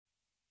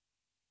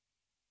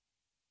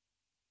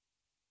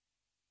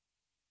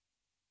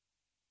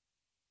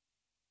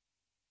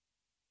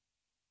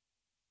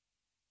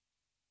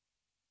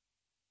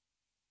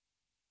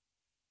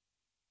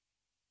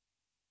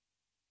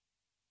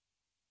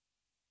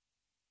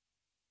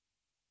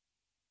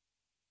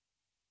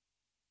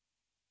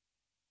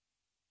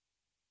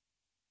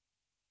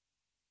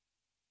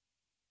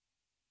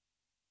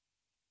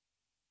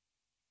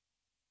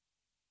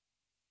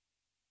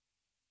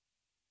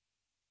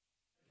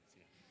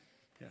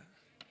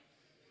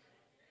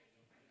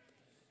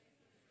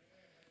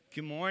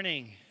Good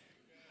morning.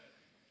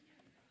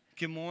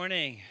 Good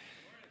morning.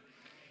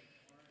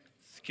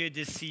 It's good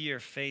to see your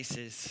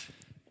faces.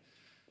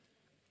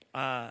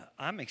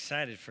 I'm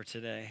excited for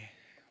today.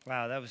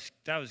 Wow,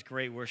 that was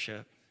great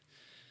worship.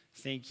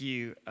 Thank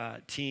you,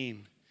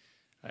 team.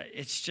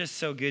 It's just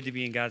so good to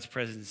be in God's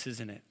presence,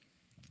 isn't it?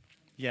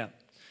 Yeah.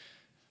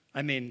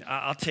 I mean,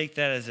 I'll take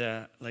that as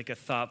a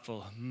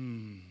thoughtful,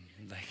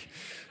 like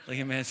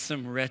it has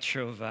some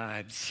retro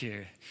vibes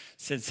here.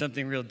 Said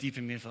something real deep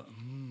in me.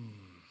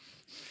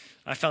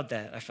 I felt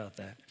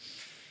that.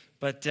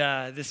 But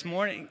this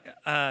morning,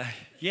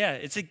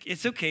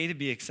 it's okay to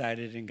be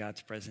excited in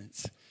God's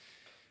presence.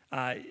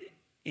 And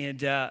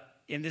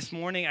this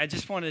morning, I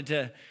just wanted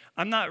to,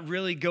 I'm not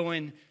really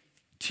going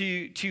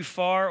too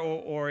far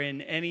or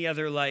in any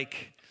other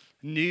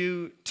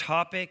new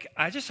topic.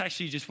 I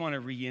just want to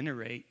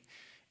reiterate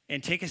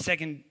and take a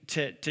second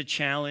to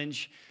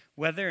challenge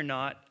whether or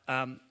not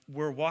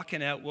we're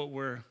walking out what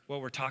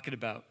we're talking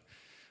about.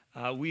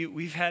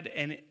 We've had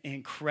an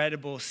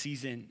incredible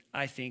season,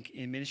 I think,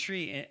 in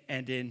ministry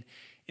and in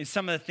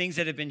some of the things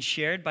that have been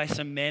shared by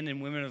some men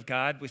and women of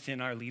God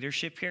within our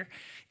leadership here.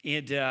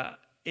 And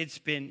it's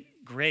been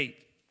great.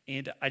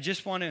 And I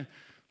just want to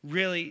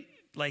really,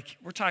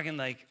 we're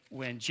talking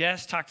when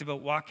Jess talked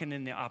about walking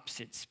in the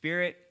opposite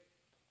spirit,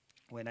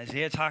 when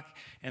Isaiah talked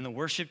and the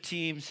worship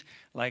teams,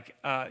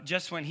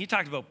 just when he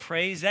talked about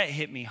praise, that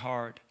hit me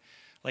hard.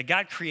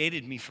 God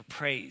created me for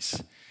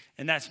praise,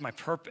 and that's my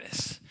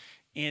purpose.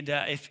 And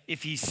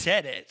if he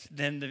said it,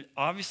 then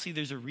obviously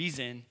there's a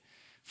reason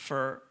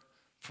for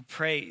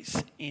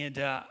praise. And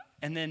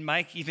then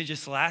Mike, even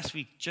just last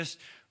week, just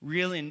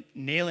really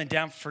nailing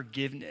down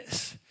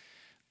forgiveness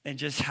and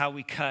just how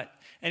we cut.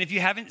 And if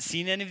you haven't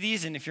seen any of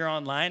these, and if you're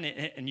online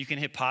and you can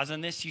hit pause on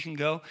this, you can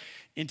go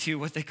into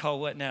what they call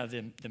what now?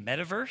 The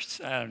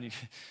metaverse? I don't know.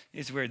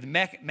 It's weird.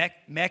 The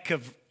mech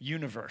of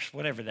universe,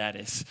 whatever that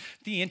is.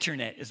 The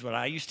internet is what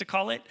I used to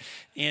call it.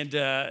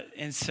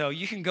 And so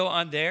you can go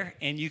on there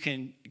and you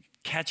can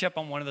catch up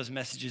on one of those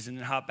messages and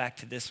then hop back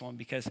to this one,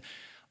 because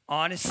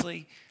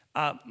honestly,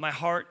 my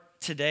heart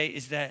today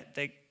is that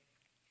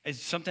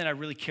is something I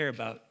really care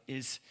about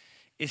is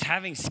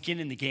having skin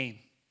in the game.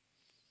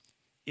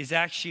 Is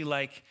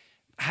actually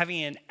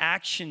having an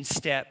action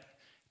step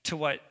to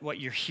what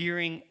you're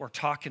hearing or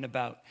talking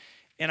about.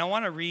 And I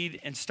want to read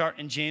and start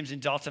in James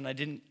and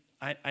Dalton.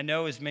 I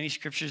know as many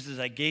scriptures as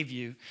I gave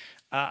you.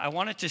 I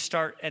wanted to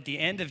start at the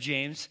end of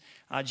James,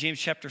 James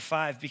chapter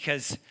 5,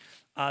 because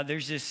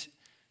there's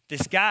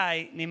this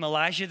guy named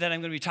Elijah that I'm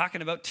going to be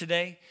talking about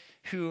today,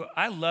 who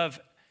I love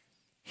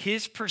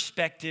his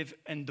perspective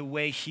and the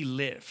way he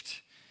lived,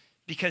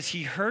 because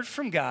he heard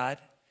from God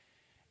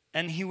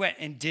and he went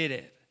and did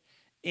it.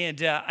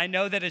 And I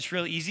know that it's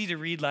real easy to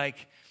read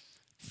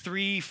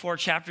 3-4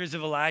 chapters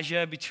of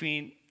Elijah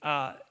between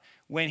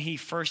when he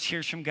first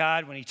hears from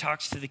God, when he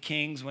talks to the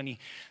kings, when he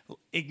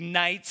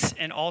ignites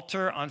an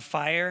altar on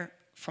fire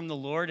from the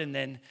Lord, and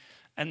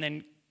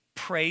then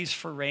prays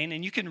for rain.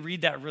 And you can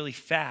read that really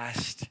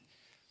fast,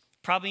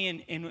 probably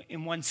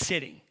in one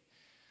sitting.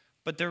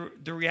 But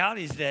the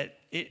reality is that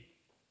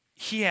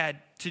he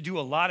had to do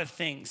a lot of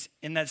things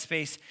in that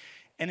space.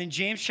 And in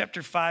James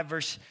chapter 5,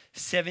 verse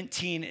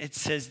 17, it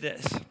says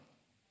this: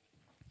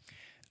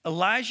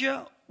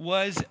 Elijah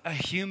was a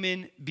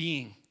human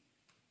being.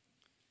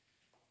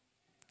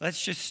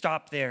 Let's just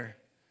stop there.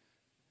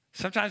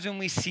 Sometimes when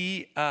we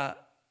see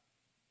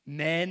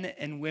men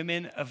and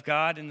women of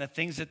God and the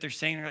things that they're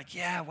saying, they're like,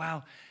 yeah,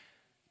 wow,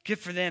 good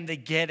for them, they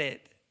get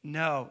it.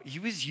 No, he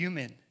was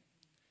human.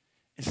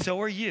 And so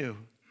are you,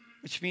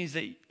 which means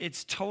that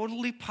it's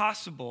totally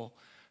possible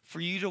for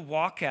you to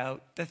walk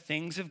out the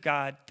things of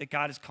God that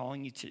God is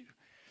calling you to.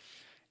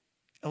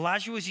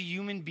 Elijah was a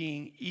human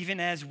being,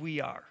 even as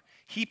we are.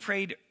 He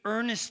prayed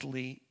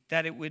earnestly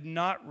that it would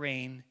not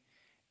rain,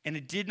 and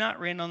it did not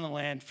rain on the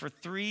land for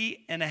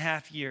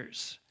 3.5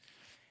 years.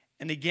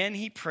 And again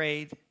he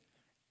prayed,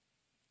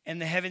 and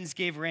the heavens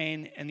gave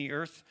rain, and the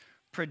earth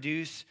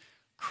produced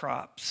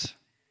crops.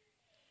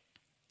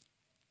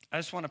 I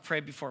just want to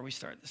pray before we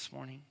start this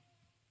morning.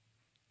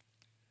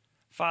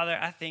 Father,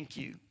 I thank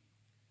you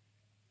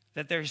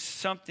that there's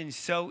something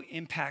so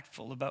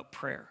impactful about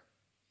prayer.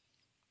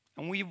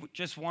 And we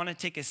just want to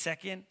take a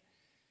second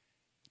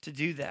to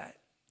do that,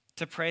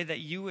 to pray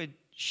that you would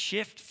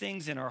shift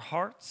things in our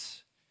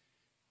hearts,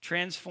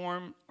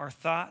 transform our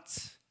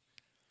thoughts,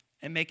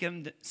 and make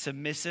them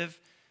submissive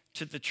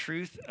to the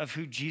truth of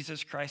who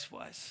Jesus Christ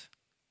was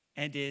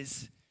and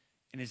is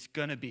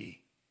going to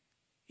be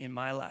in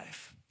my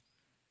life.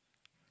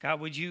 God,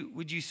 would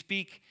you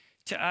speak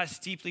to us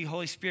deeply?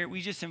 Holy Spirit,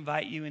 we just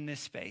invite you in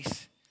this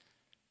space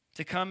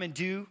to come and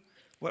do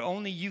what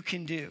only you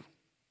can do.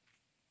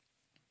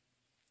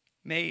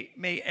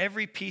 May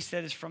every piece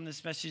that is from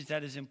this message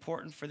that is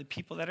important for the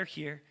people that are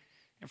here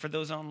and for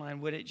those online,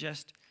 would it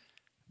just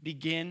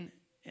begin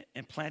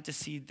and plant a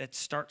seed that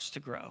starts to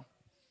grow.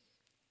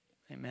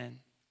 Amen.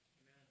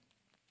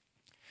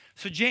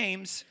 So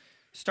James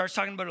starts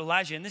talking about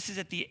Elijah, and this is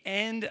at the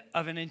end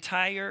of an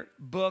entire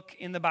book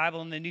in the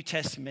Bible in the New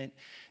Testament.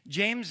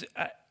 James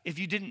if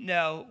you didn't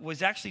know,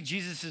 was actually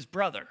Jesus'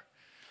 brother.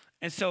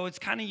 And so it's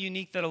kind of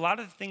unique that a lot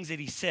of the things that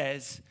he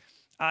says,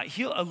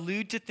 he'll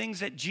allude to things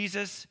that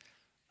Jesus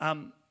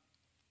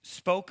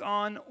spoke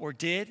on or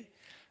did.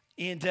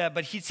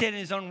 But he'd say it in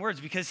his own words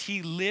because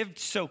he lived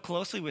so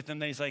closely with them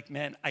that he's like,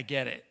 man, I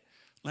get it.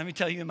 Let me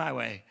tell you in my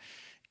way.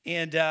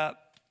 And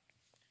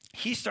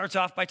he starts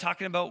off by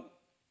talking about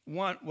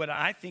what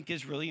I think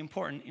is really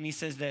important. And he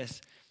says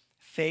this: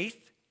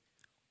 faith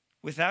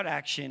without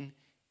action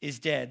is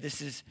dead.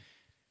 This is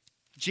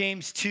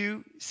James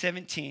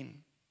 2:17.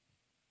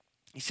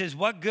 He says,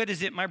 what good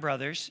is it, my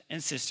brothers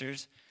and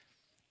sisters,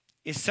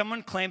 if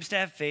someone claims to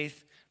have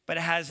faith but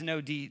has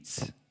no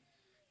deeds?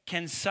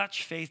 Can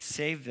such faith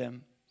save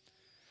them?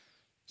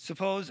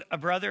 Suppose a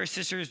brother or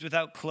sister is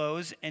without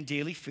clothes and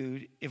daily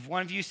food. If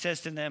one of you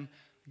says to them,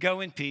 go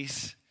in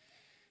peace,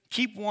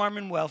 keep warm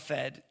and well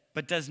fed,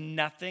 but does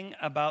nothing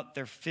about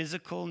their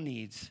physical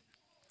needs,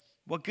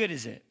 what good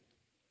is it?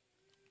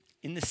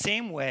 In the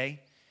same way,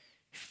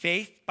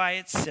 faith by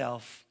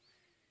itself,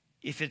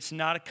 if it's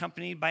not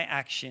accompanied by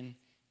action,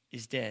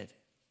 is dead.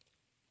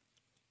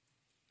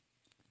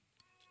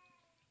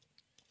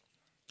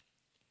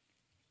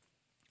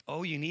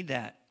 Oh, you need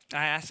that.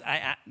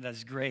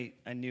 That's great.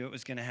 I knew it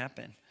was going to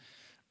happen.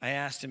 I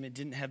asked him, it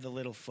didn't have the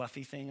little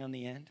fluffy thing on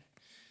the end.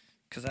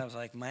 Because I was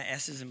like, my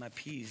S's and my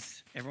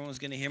P's. Everyone was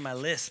going to hear my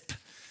lisp.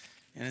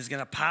 And it's going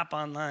to pop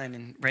online.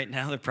 And right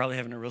now, they're probably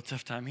having a real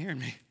tough time hearing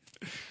me.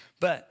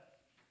 But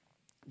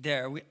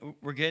there,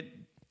 we're good.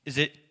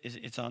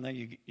 It's on there?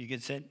 You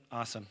good, Sid?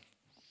 Awesome.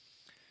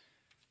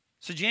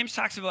 So James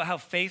talks about how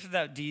faith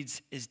without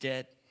deeds is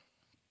dead.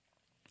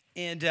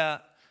 And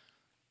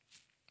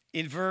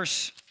in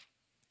verse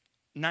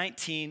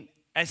 19,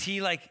 as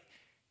he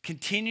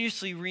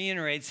continuously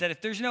reiterates that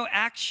if there's no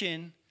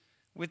action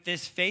with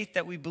this faith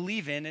that we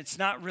believe in, it's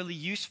not really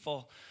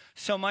useful,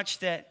 so much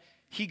that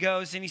he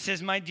goes and he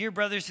says, my dear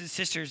brothers and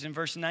sisters, in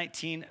verse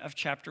 19 of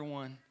chapter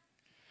 1,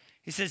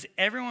 he says,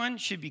 everyone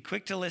should be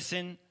quick to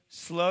listen,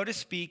 slow to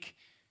speak,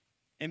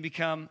 and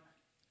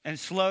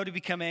slow to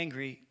become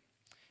angry.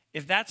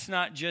 If that's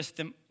not just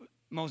the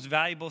most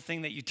valuable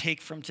thing that you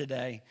take from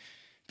today,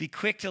 be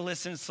quick to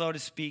listen, slow to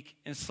speak,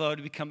 and slow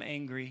to become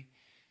angry.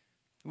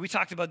 We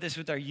talked about this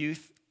with our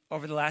youth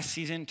over the last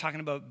season, talking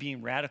about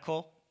being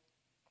radical.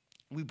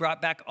 We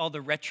brought back all the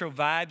retro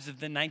vibes of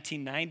the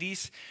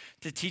 1990s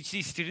to teach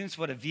these students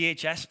what a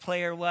VHS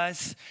player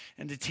was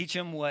and to teach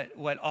them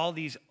what all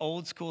these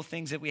old school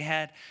things that we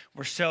had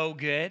were so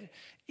good.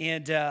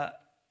 And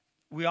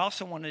we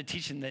also wanted to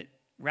teach them that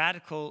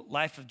radical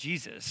life of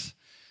Jesus,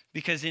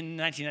 because in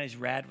the 1990s,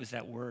 rad was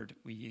that word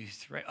we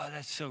used, right? Oh,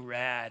 that's so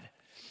rad,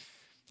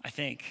 I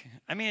think.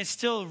 I mean, it's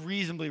still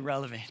reasonably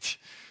relevant.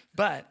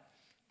 But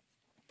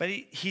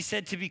he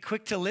said to be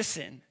quick to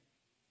listen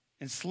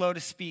and slow to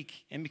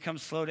speak and become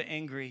slow to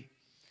angry.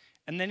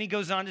 And then he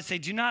goes on to say,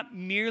 do not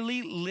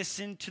merely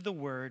listen to the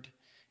word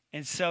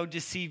and so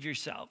deceive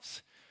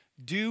yourselves.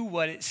 Do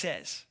what it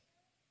says.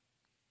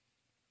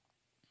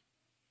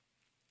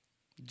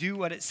 Do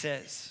what it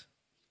says.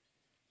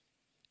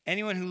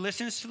 Anyone who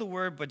listens to the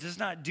word but does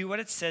not do what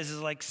it says is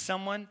like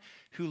someone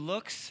who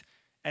looks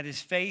at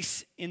his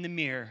face in the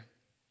mirror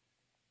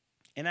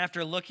and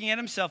after looking at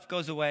himself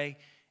goes away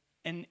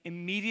and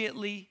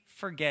immediately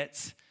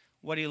forgets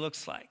what he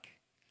looks like.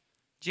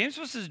 James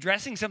was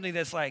addressing something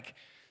that's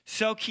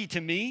so key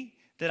to me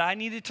that I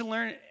needed to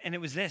learn, and it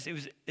was this.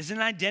 It's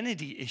an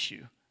identity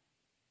issue.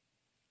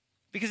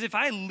 Because if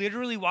I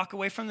literally walk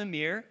away from the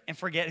mirror and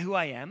forget who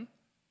I am,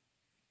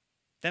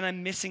 then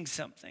I'm missing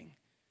something.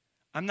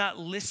 I'm not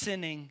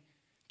listening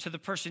to the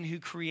person who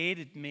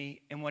created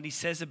me and what he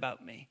says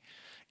about me.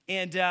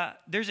 And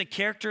there's a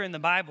character in the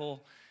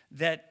Bible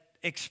that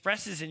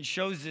expresses and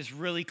shows this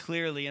really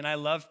clearly. And I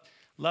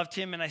loved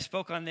him, and I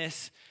spoke on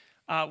this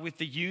with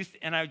the youth.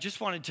 And I just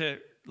wanted to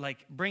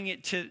bring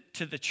it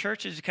to the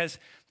churches, because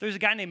there's a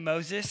guy named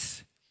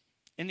Moses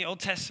in the Old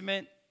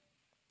Testament.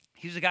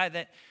 He was a guy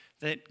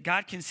that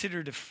God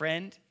considered a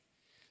friend.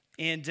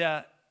 And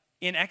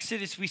in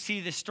Exodus, we see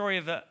the story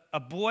of a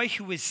boy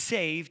who was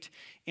saved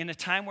in a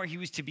time where he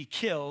was to be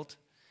killed,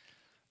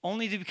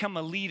 only to become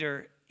a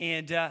leader.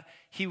 And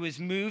he was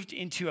moved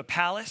into a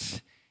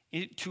palace,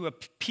 to a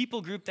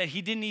people group that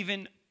he didn't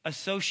even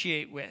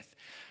associate with.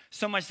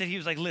 So much that he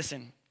was like,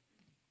 listen,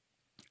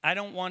 I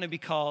don't want to be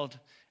called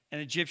an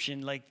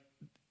Egyptian.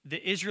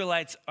 The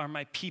Israelites are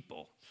my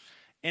people.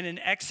 And in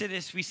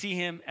Exodus, we see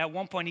him at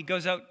one point, he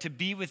goes out to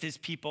be with his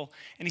people,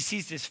 and he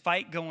sees this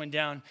fight going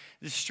down,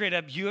 this straight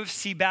up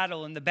UFC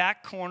battle in the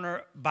back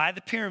corner by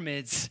the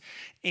pyramids.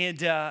 And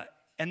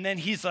then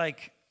he's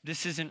like,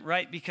 this isn't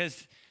right,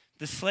 because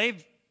the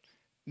slave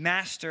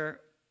master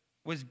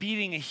was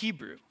beating a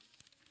Hebrew,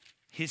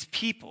 his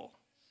people.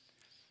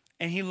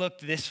 And he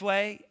looked this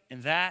way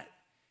and that.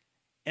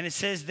 And it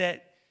says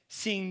that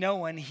seeing no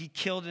one, he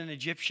killed an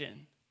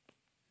Egyptian.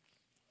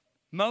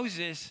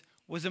 Moses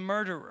was a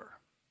murderer.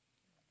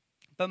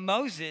 But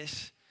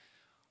Moses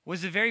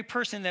was the very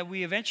person that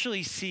we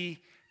eventually see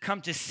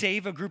come to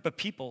save a group of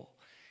people.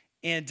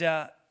 And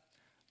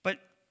but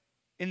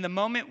in the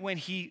moment when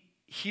he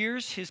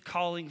hears his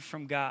calling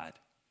from God,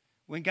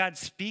 when God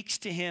speaks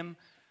to him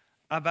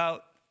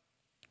about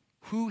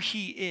who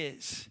he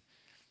is,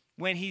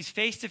 when he's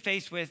face to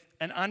face with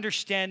an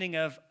understanding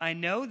of, I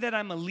know that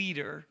I'm a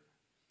leader,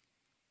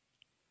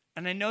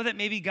 and I know that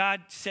maybe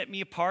God set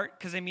me apart,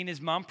 because his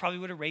mom probably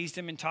would have raised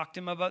him and talked to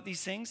him about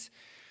these things.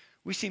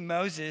 We see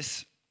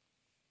Moses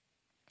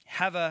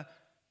have a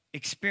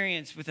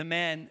experience with a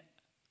man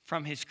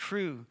from his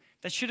crew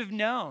that should have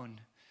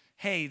known,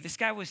 hey, this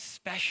guy was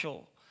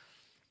special.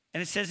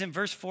 And it says in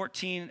verse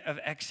 14 of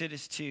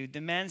Exodus 2, the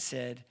man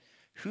said,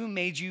 who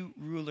made you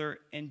ruler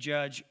and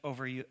judge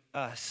over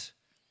us?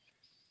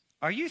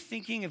 Are you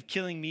thinking of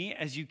killing me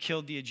as you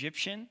killed the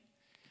Egyptian?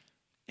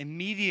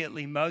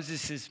 Immediately,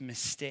 Moses'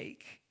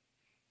 mistake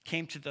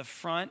came to the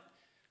front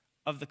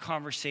of the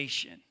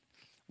conversation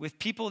with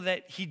people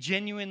that he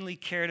genuinely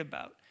cared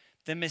about,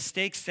 the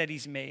mistakes that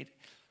he's made.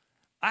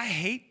 I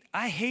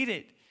hate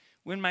it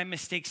when my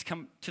mistakes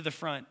come to the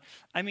front.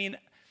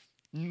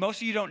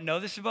 Most of you don't know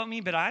this about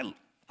me, but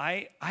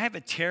I have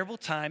a terrible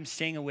time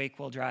staying awake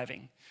while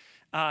driving.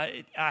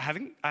 I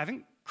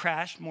haven't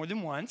crashed more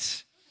than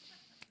once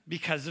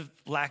because of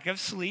lack of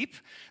sleep,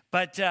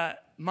 but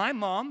my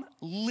mom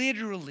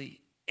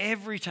literally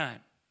every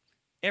time,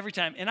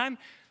 and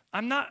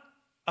I'm not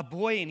a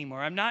boy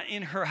anymore. I'm not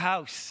in her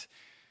house.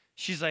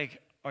 She's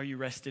like, are you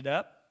rested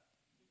up?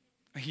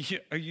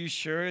 Are you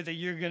sure that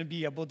you're going to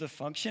be able to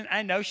function?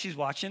 I know she's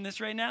watching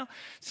this right now,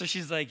 so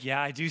she's like,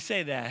 yeah, I do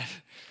say that.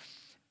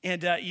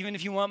 And even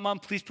if you want, Mom,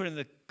 please put in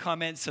the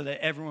comments so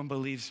that everyone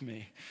believes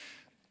me.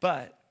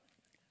 But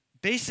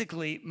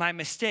basically, my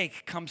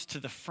mistake comes to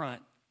the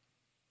front.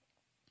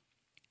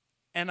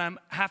 And I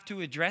have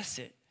to address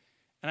it.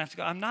 And I have to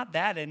go, I'm not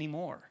that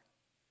anymore.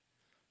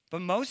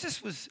 But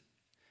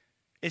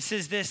it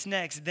says this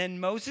next, then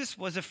Moses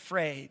was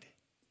afraid.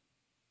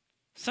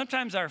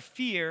 Sometimes our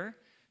fear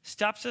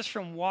stops us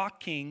from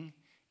walking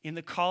in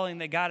the calling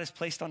that God has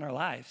placed on our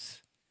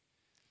lives.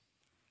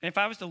 And if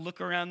I was to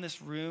look around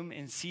this room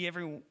and see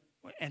everyone,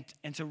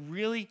 and to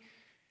really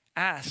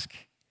ask,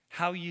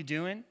 how you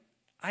doing?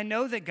 I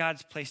know that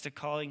God's placed a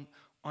calling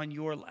on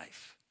your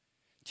life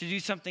to do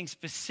something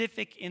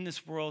specific in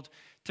this world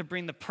to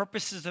bring the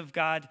purposes of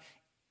God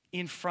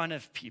in front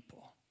of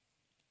people.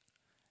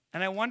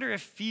 And I wonder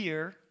if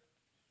fear,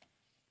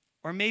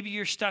 or maybe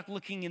you're stuck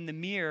looking in the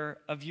mirror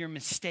of your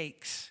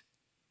mistakes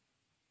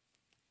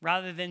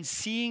rather than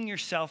seeing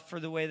yourself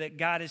for the way that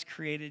God has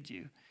created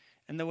you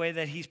and the way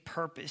that he's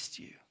purposed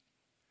you.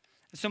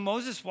 And so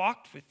Moses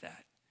walked with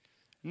that.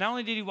 Not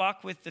only did he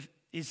walk with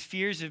his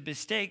fears of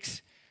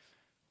mistakes,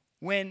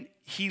 when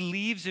he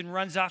leaves and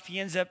runs off, he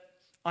ends up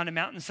on a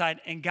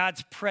mountainside and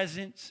God's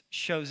presence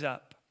shows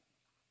up.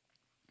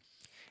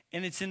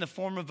 And it's in the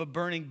form of a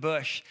burning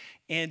bush.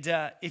 And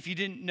if you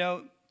didn't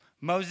know,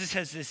 Moses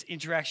has this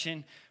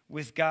interaction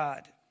with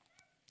God.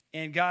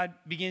 And God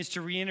begins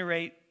to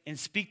reiterate and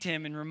speak to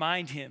him and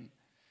remind him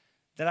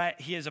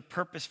that he has a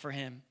purpose for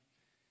him,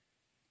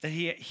 that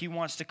he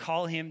wants to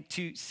call him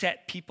to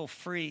set people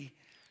free.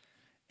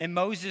 And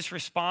Moses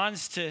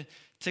responds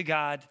to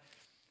God,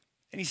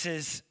 and he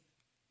says,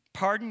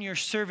 pardon your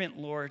servant,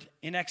 Lord,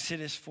 in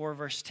Exodus 4,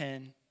 verse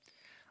 10.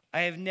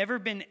 I have never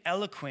been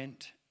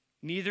eloquent,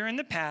 neither in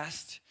the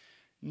past,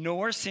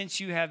 nor since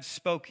you have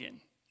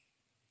spoken.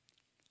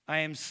 I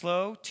am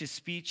slow to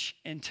speech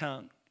and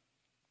tongue.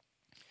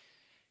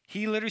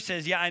 He literally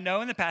says, yeah, I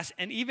know in the past,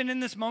 and even in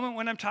this moment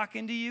when I'm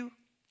talking to you,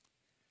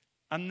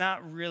 I'm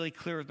not really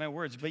clear with my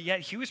words, but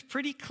yet he was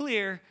pretty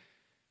clear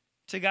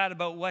to God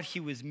about what he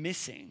was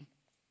missing.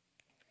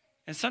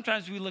 And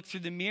sometimes we look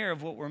through the mirror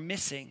of what we're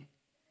missing.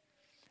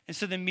 And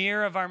so the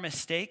mirror of our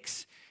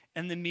mistakes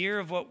and the mirror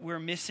of what we're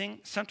missing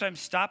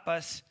sometimes stop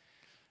us,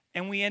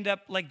 and we end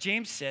up, like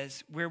James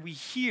says, where we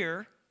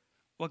hear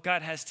what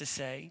God has to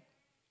say,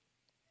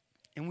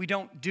 and we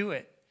don't do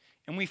it.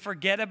 And we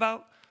forget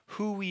about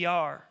who we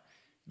are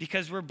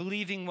because we're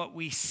believing what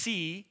we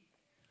see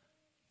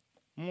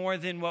more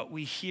than what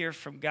we hear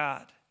from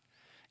God.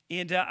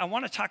 And I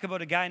want to talk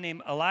about a guy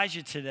named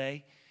Elijah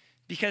today,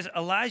 because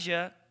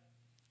Elijah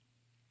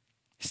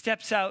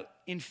steps out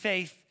in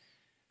faith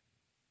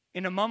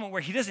in a moment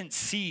where he doesn't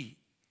see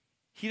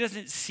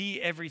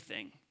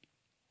everything.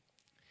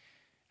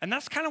 And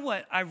that's kind of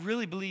what I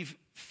really believe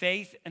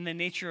faith and the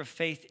nature of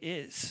faith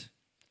is.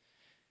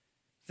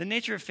 The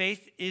nature of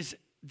faith is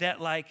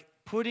that, like,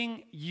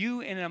 putting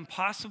you in an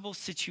impossible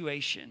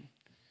situation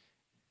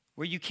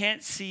where you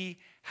can't see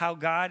how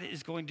God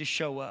is going to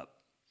show up.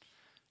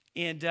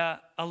 And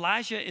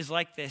Elijah is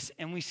like this.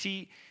 And we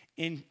see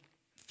in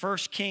 1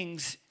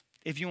 Kings,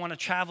 if you want to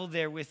travel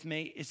there with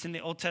me, it's in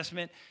the Old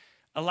Testament.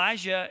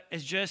 Elijah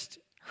has just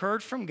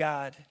heard from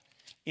God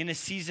in a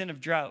season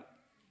of drought.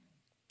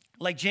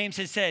 Like James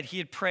had said, he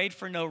had prayed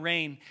for no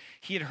rain.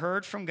 He had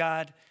heard from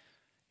God,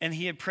 and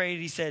he had prayed.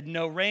 He said,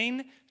 no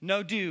rain,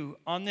 no dew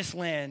on this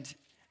land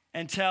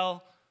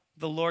until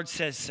the Lord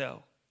says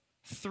so.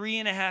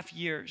 3.5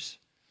 years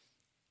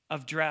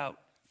of drought,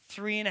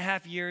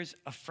 3.5 years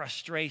of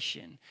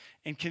frustration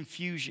and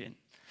confusion.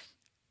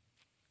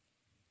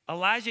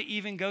 Elijah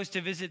even goes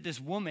to visit this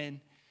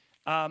woman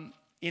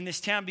in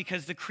this town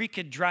because the creek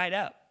had dried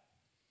up.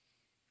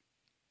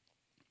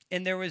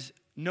 And there was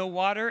no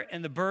water,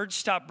 and the birds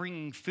stopped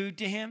bringing food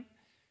to him.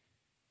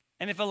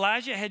 And if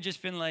Elijah had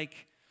just been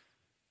like,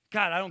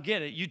 God, I don't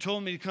get it. You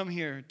told me to come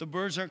here. The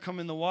birds aren't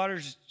coming. The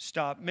water's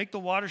stopped. Make the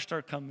water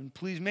start coming.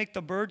 Please make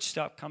the birds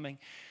stop coming.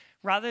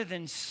 Rather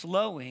than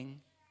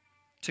slowing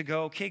to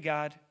go, okay,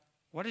 God,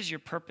 what is your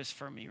purpose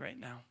for me right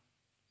now?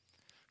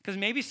 Because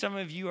maybe some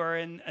of you are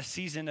in a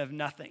season of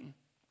nothing,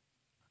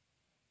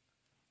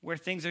 where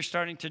things are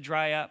starting to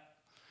dry up,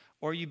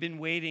 or you've been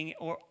waiting,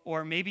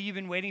 or maybe you've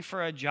been waiting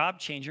for a job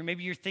change, or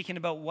maybe you're thinking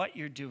about what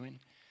you're doing,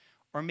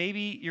 or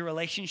maybe your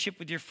relationship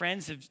with your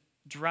friends have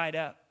dried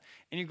up.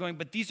 And you're going,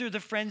 but these are the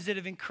friends that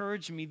have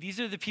encouraged me. These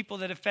are the people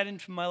that have fed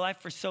into my life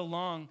for so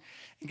long.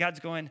 And God's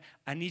going,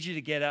 I need you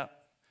to get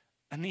up.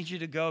 I need you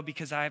to go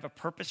because I have a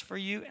purpose for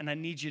you, and I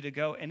need you to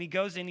go. And he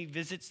goes and he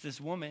visits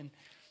this woman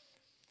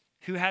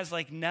who has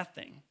like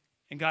nothing.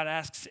 And God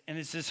asks, and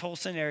it's this whole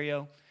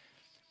scenario.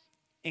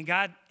 And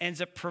God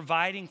ends up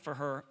providing for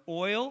her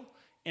oil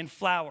and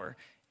flour.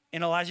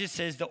 And Elijah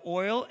says, the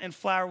oil and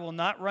flour will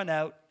not run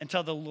out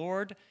until the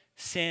Lord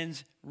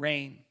sends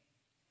rain.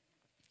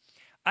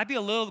 I'd be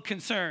a little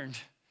concerned,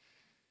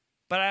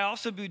 but I'd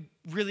also be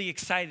really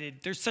excited.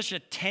 There's such a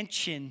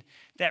tension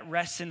that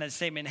rests in that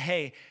statement.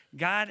 Hey,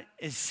 God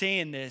is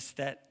saying this,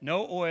 that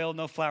no oil,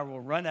 no flour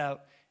will run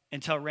out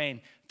until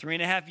rain.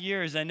 3.5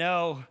 years, I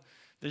know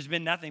there's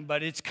been nothing,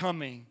 but it's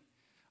coming.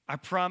 I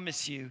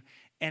promise you.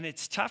 And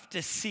it's tough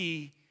to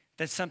see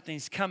that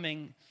something's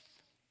coming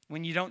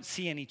when you don't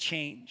see any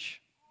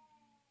change.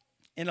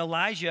 And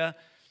Elijah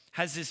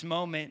has this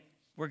moment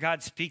where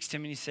God speaks to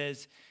him and he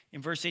says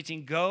in verse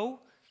 18,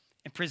 go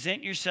and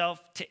present yourself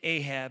to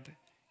Ahab,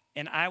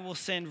 and I will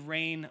send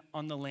rain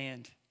on the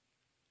land.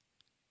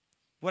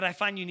 What I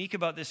find unique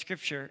about this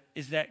scripture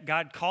is that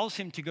God calls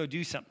him to go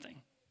do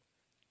something.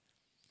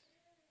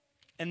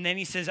 And then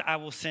he says, I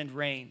will send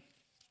rain.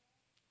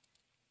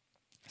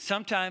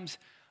 Sometimes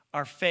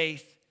our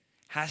faith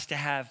has to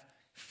have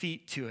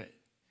feet to it.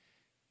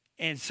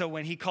 And so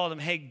when he called him,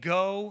 hey,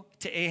 go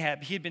to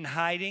Ahab, he had been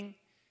hiding.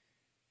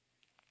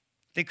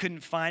 They couldn't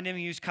find him.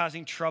 He was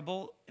causing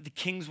trouble. The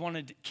king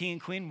and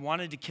queen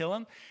wanted to kill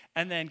him.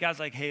 And then God's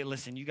like, hey,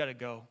 listen, you got to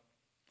go.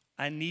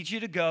 I need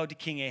you to go to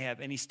King Ahab.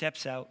 And he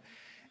steps out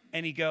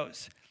and he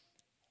goes.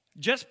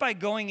 Just by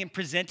going and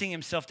presenting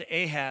himself to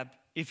Ahab,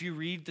 if you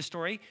read the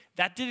story,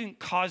 that didn't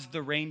cause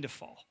the rain to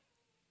fall.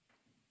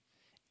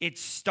 It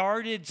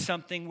started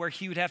something where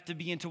he would have to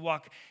begin to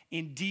walk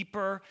in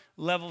deeper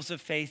levels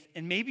of faith.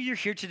 And maybe you're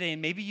here today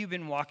and maybe you've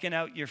been walking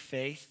out your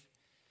faith.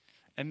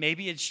 And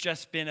maybe it's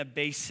just been a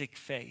basic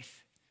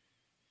faith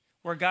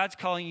where God's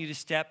calling you to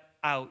step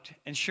out.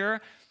 And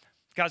sure,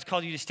 God's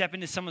called you to step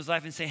into someone's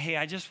life and say, hey,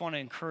 I just want to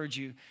encourage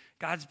you.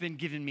 God's been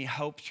giving me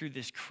hope through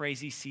this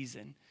crazy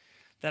season.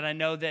 That I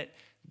know that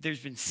there's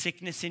been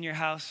sickness in your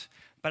house,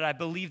 but I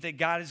believe that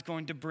God is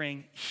going to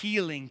bring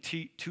healing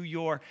to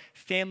your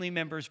family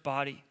member's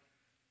body.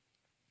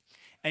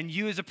 And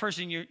you as a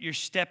person, you're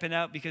stepping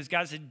out because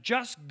God said,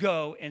 just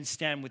go and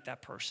stand with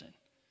that person.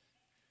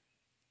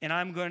 And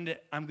I'm going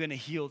to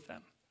heal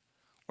them.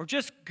 Or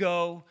just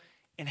go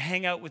and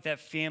hang out with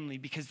that family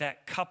because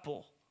that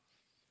couple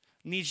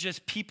needs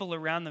just people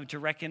around them to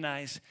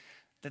recognize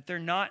that they're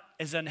not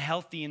as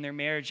unhealthy in their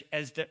marriage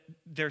as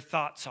their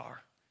thoughts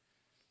are.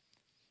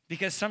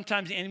 Because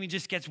sometimes the enemy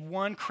just gets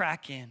one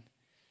crack in.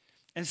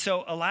 And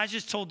so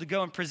Elijah's told to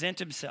go and present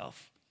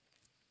himself.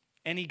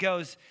 And he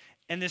goes,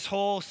 and this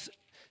whole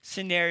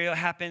scenario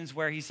happens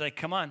where he's like,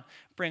 come on,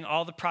 bring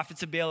all the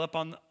prophets of Baal up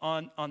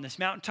on this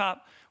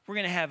mountaintop. We're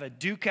going to have a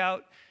duke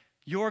out.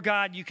 Your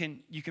God, you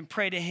can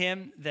pray to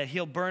him that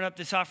he'll burn up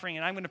this offering,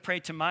 and I'm going to pray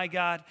to my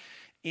God.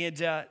 And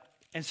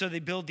so they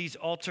build these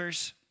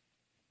altars,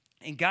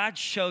 and God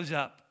shows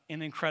up in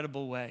an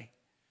incredible way.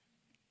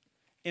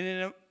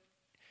 And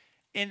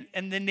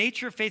the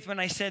nature of faith, when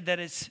I said that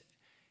it's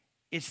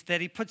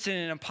that he puts it in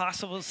an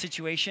impossible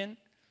situation,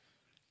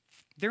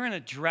 they're in a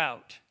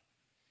drought.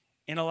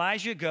 And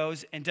Elijah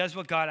goes and does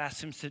what God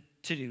asks him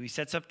to do. He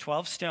sets up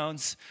 12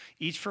 stones,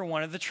 each for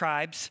one of the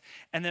tribes.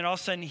 And then all of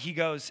a sudden he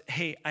goes,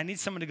 hey, I need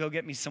someone to go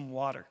get me some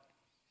water.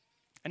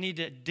 I need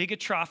to dig a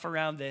trough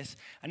around this.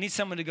 I need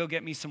someone to go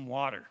get me some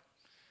water.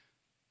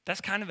 That's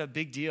kind of a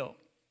big deal.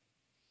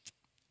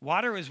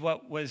 Water is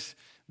what was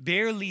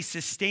barely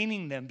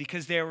sustaining them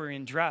because they were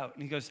in drought.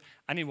 And he goes,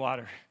 I need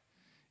water.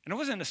 And it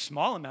wasn't a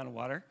small amount of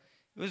water.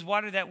 It was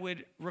water that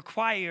would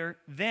require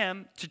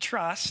them to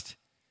trust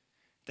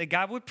that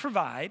God would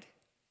provide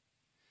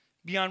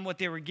beyond what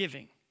they were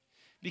giving.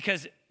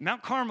 Because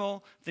Mount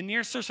Carmel, the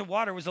nearest source of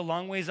water, was a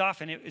long ways off,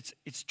 and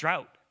it's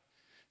drought.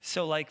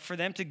 So like for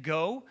them to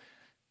go,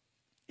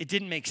 it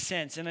didn't make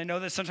sense. And I know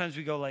that sometimes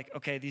we go like,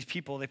 okay, these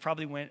people, they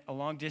probably went a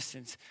long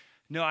distance.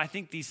 No, I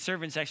think these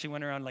servants actually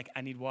went around like,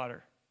 I need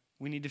water.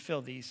 We need to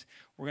fill these.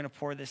 We're going to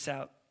pour this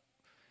out.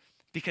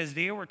 Because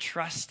they were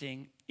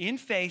trusting in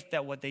faith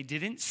that what they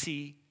didn't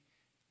see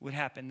would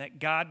happen, that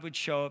God would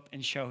show up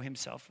and show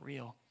himself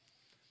real.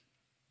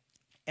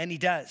 And he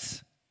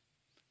does.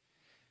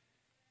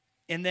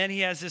 And then he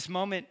has this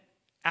moment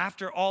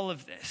after all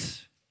of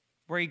this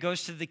where he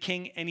goes to the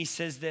king and he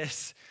says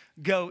this,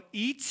 "Go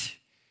eat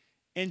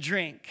and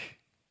drink,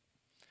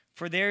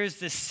 for there is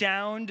the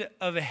sound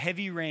of a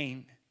heavy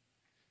rain."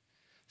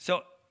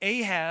 So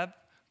Ahab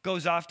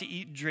goes off to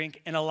eat and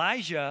drink, and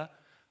Elijah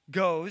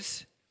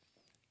goes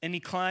and he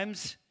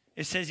climbs.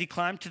 It says he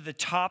climbed to the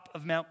top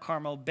of Mount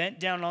Carmel, bent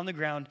down on the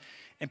ground,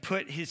 and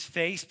put his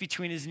face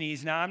between his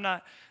knees. Now, I'm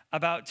not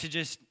about to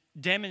just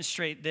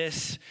demonstrate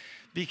this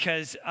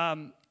because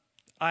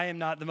I am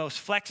not the most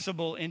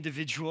flexible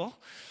individual,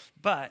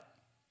 but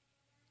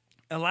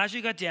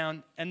Elijah got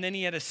down, and then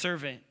he had a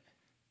servant.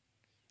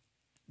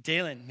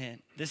 Dalen,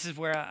 man, this is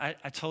where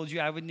I told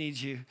you I would need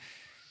you.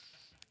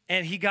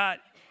 And he got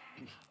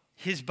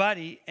his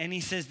buddy, and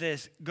he says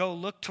this, "Go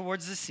look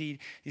towards the sea."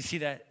 You see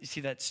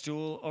that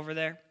stool over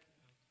there?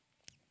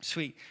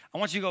 Sweet. I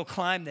want you to go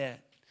climb that.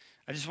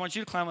 I just want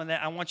you to climb on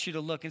that. I want you to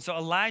look. And so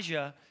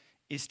Elijah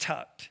is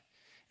tucked.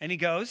 And he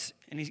goes,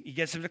 and he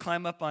gets him to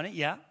climb up on it.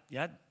 Yeah,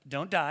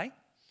 don't die.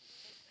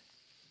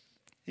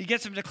 He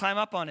gets him to climb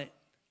up on it.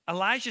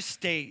 Elijah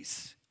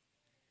stays.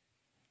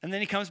 And then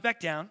he comes back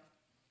down.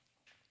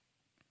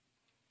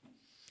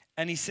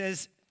 And he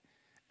says,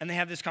 and they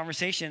have this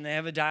conversation. They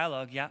have a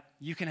dialogue. Yeah,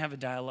 you can have a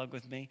dialogue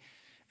with me.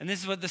 And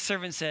this is what the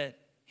servant said.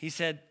 He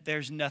said,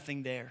 "There's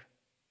nothing there."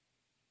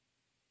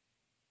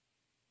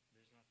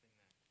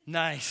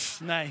 Nice.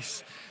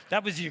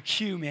 That was your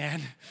cue,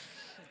 man.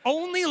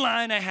 Only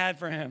line I had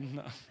for him.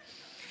 No.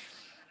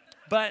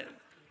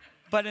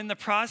 But in the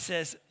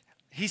process,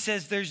 he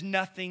says, "There's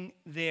nothing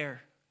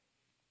there."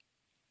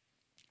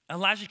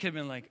 Elijah could have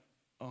been like,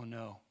 "Oh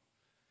no."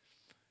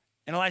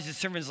 And Elijah's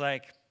servant's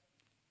like,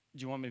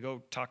 "Do you want me to go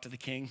talk to the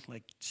king?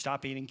 Like,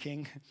 stop eating,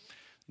 king?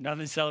 Nothing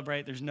to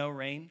celebrate. There's no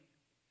rain."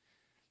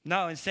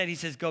 No, instead he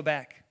says, "Go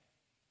back.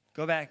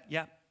 Go back."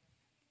 Yeah.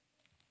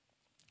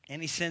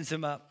 And he sends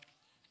him up.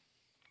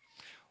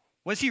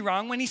 Was he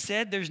wrong when he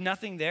said there's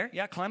nothing there?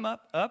 Yeah, climb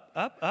up,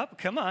 up.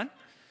 Come on.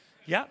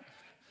 Yeah.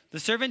 The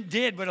servant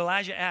did what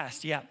Elijah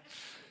asked. Yeah.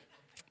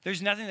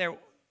 There's nothing there.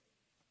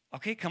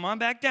 Okay, come on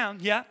back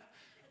down. Yeah.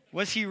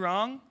 Was he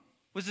wrong?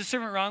 Was the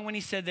servant wrong when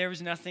he said there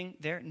was nothing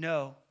there?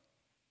 No.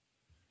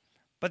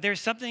 But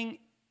there's something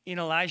in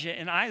Elijah,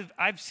 and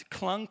I've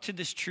clung to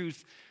this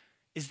truth,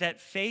 is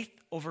that faith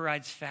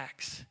overrides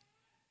facts.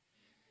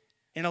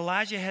 And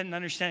Elijah had an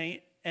understanding,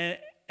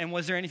 and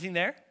was there anything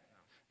there?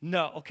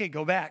 No. Okay,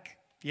 go back.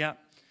 Yeah.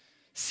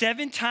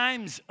 7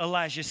 times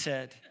Elijah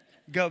said,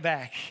 "Go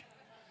back."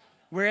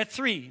 We're at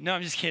 3. No,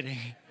 I'm just kidding.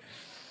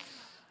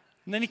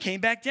 And then he came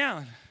back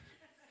down.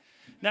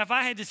 Now, if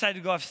I had decided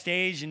to go off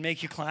stage and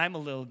make you climb a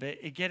little bit,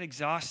 it'd get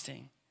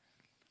exhausting.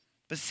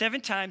 But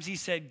 7 times he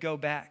said, "Go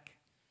back."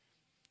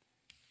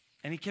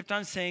 And he kept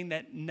on saying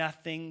that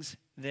nothing's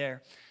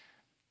there.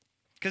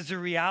 Because the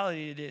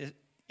reality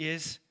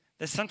is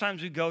that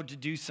sometimes we go to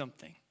do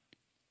something.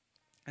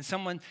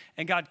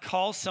 And God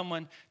calls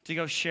someone to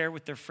go share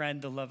with their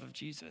friend the love of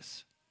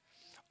Jesus.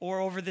 Or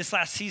over this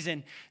last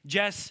season,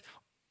 Jess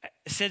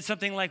said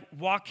something like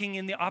walking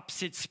in the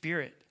opposite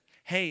spirit.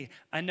 Hey,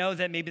 I know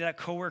that maybe that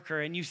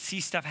coworker and you see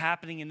stuff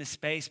happening in this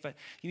space, but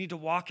you need to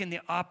walk in the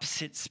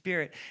opposite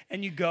spirit.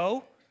 And you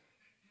go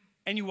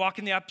and you walk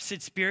in the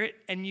opposite spirit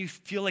and you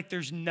feel like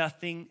there's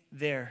nothing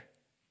there.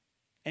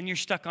 And you're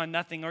stuck on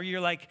nothing. Or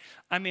you're like,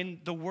 I'm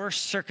in the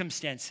worst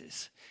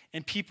circumstances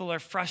and people are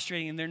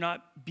frustrating and they're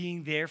not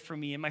being there for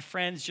me. And my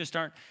friends just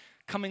aren't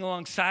coming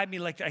alongside me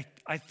like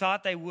I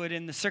thought they would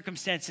in the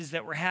circumstances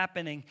that were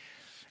happening.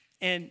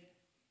 And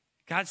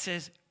God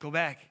says, go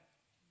back.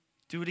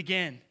 Do it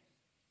again.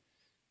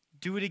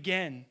 Do it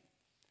again.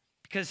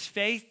 Because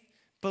faith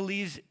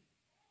believes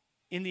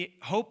in the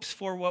hopes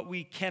for what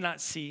we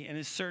cannot see and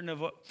is certain of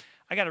what.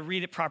 I got to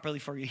read it properly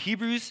for you.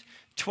 Hebrews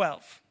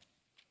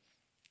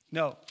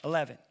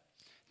 11.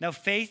 Now,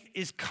 faith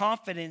is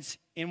confidence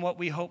in what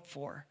we hope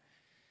for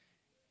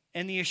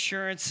and the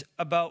assurance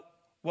about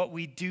what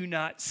we do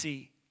not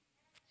see.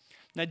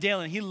 Now,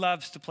 Dalen, he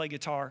loves to play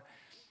guitar.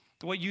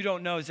 What you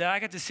don't know is that I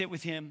got to sit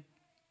with him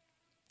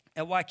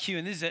at YQ,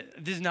 and this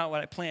is not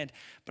what I planned,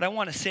 but I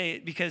want to say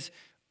it because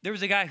there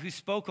was a guy who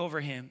spoke over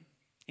him.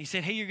 He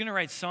said, hey, you're going to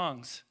write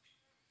songs.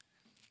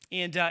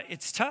 And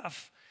it's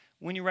tough.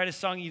 When you write a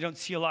song, you don't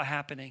see a lot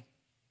happening.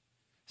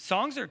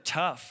 Songs are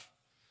tough.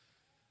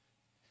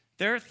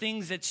 There are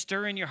things that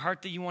stir in your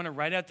heart that you want to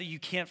write out that you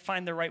can't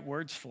find the right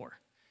words for.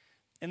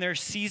 And there are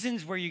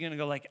seasons where you're going to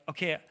go like,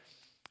 okay,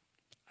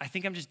 I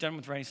think I'm just done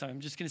with writing songs. I'm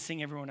just going to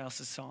sing everyone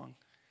else's song.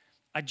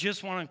 I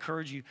just want to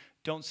encourage you,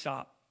 don't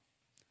stop.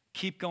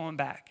 Keep going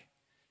back.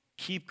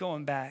 Keep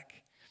going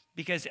back.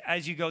 Because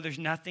as you go, there's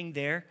nothing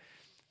there.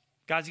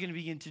 God's going to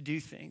begin to do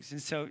things.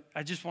 And so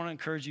I just want to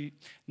encourage you,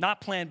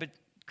 not plan, but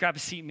grab a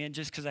seat, man,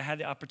 just because I had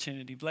the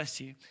opportunity. Bless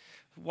you.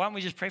 Why don't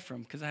we just pray for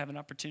him? Because I have an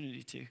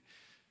opportunity to.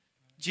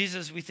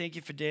 Jesus, we thank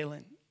you for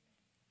Dalen.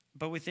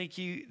 But we thank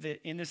you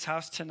that in this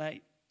house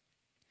tonight,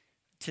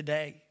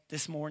 today,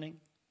 this morning,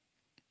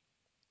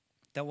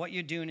 that what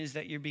you're doing is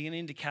that you're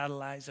beginning to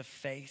catalyze a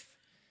faith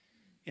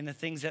in the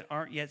things that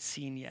aren't yet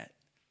seen yet.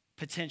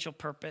 Potential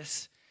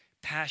purpose,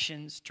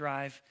 passions,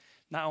 drive,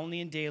 not only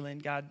in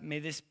Dayland. God, may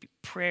this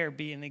prayer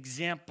be an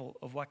example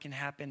of what can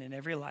happen in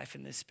every life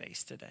in this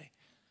space today.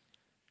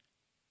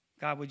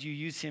 God, would you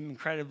use him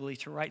incredibly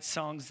to write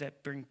songs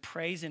that bring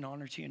praise and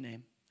honor to your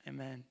name?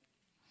 Amen.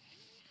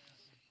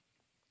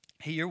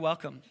 Hey, you're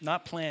welcome.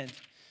 Not planned.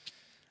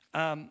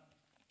 And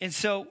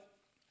so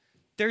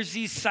there's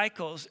these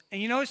cycles.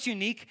 And you know what's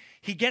unique?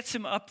 He gets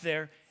him up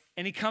there,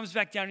 and he comes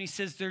back down, and he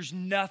says, there's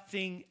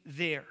nothing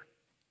there.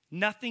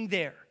 Nothing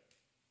there.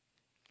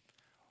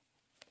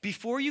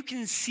 Before you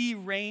can see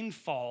rain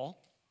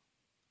fall,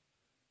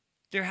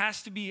 there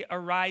has to be a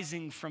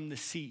rising from the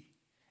sea.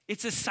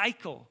 It's a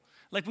cycle.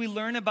 Like we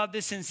learn about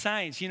this in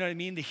science, you know what I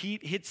mean? The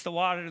heat hits the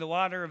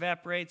water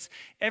evaporates.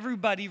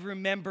 Everybody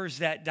remembers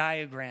that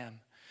diagram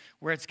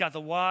where it's got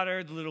the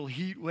water, the little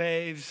heat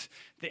waves,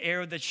 the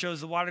arrow that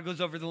shows the water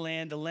goes over the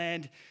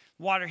land,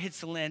 water hits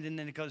the land, and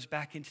then it goes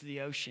back into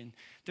the ocean.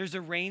 There's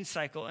a rain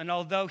cycle, and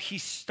although he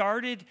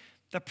started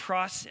the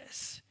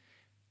process,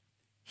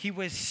 he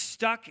was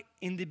stuck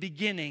in the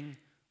beginning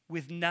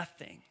with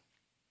nothing.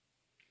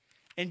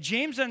 And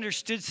James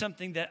understood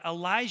something that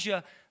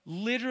Elijah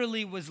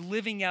literally was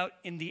living out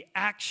in the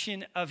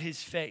action of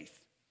his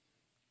faith.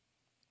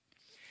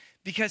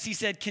 Because he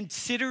said,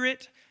 consider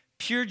it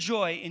pure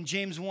joy in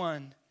James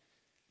 1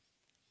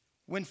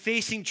 when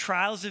facing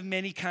trials of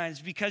many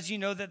kinds, because you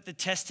know that the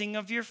testing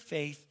of your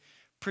faith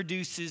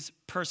produces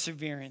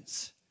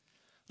perseverance.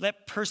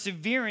 Let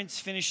perseverance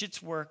finish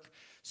its work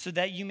so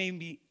that you may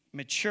be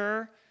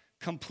mature,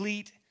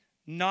 complete,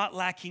 not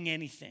lacking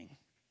anything.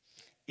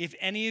 If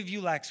any of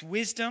you lacks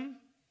wisdom,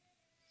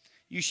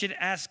 you should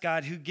ask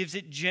God, who gives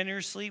it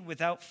generously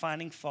without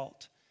finding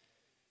fault.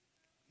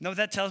 Know what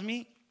that tells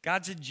me?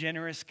 God's a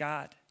generous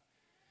God.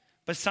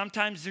 But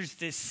sometimes there's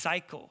this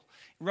cycle.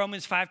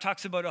 Romans 5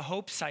 talks about a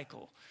hope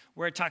cycle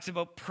where it talks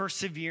about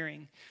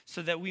persevering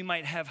so that we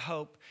might have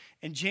hope.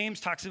 And James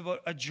talks about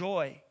a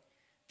joy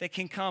that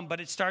can come, but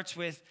it starts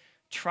with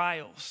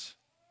trials.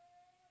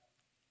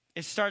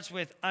 It starts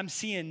with, I'm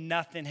seeing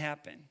nothing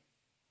happen.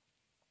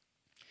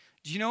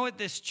 Do you know what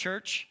this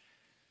church,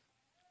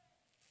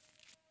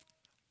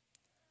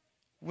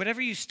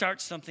 whenever you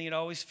start something, it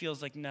always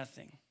feels like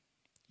nothing.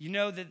 You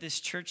know that this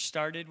church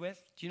started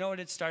with? Do you know what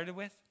it started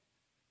with?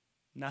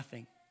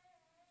 Nothing.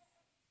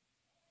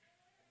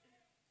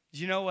 Do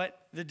you know what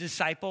the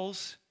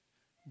disciples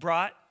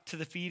brought to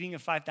the feeding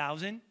of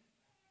 5,000?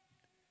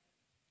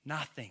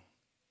 Nothing.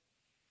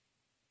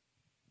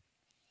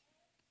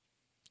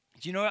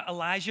 Do you know what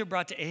Elijah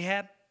brought to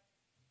Ahab?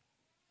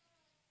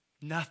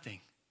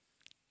 Nothing.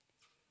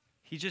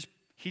 He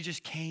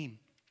just came.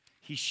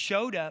 He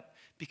showed up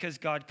because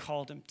God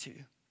called him to.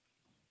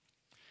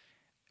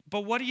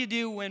 But what do you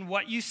do when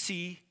what you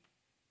see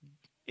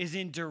is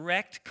in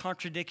direct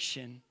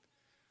contradiction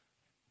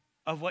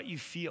of what you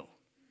feel?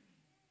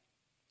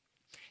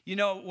 You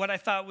know, what I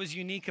thought was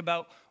unique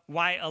about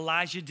why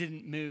Elijah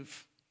didn't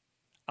move.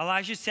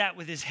 Elijah sat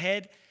with his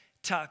head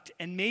tucked,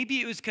 and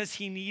maybe it was because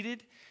he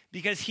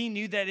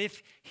knew that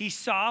if he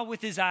saw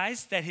with his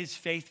eyes, that his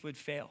faith would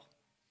fail.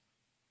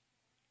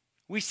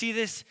 We see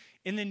this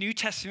in the New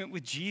Testament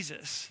with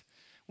Jesus,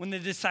 when the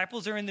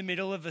disciples are in the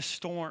middle of a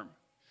storm,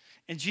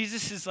 and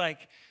Jesus is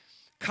like,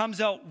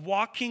 comes out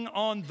walking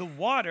on the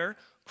water,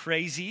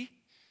 crazy,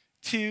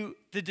 to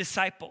the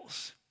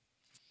disciples.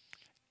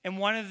 And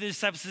one of the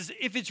disciples says,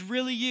 if it's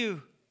really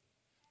you,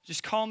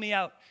 just call me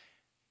out.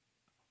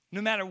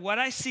 No matter what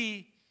I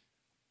see,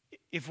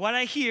 if what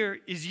I hear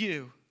is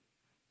you,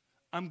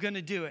 I'm going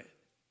to do it.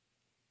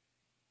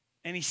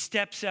 And he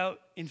steps out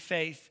in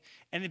faith,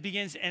 and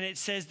it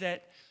says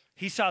that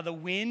he saw the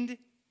wind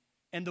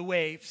and the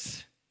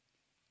waves,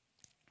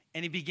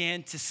 and he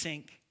began to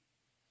sink.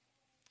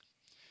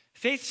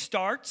 Faith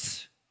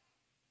starts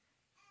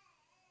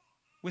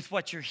with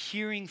what you're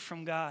hearing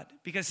from God,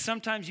 because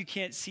sometimes you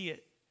can't see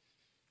it.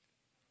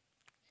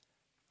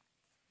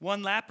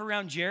 One lap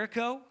around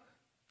Jericho,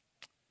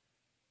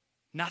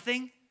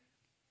 nothing.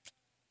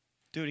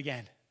 Do it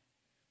again.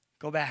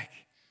 Go back.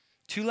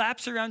 2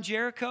 laps around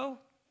Jericho,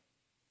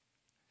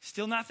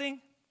 still nothing.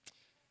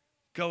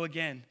 Go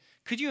again.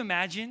 Could you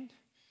imagine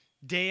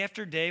day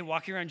after day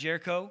walking around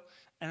Jericho,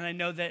 and I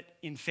know that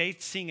in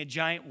faith seeing a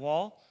giant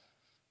wall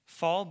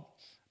fall,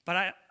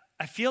 but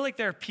I feel like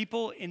there are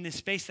people in this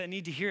space that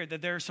need to hear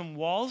that there are some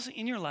walls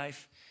in your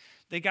life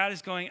that God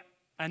is going,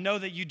 I know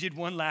that you did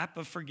 1 lap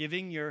of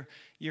forgiving your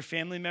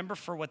family member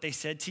for what they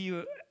said to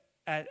you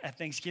at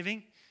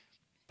Thanksgiving,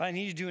 but I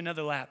need you to do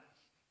another lap.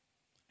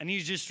 I need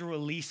you just to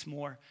release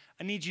more.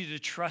 I need you to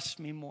trust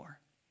me more.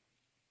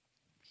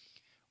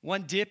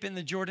 1 dip in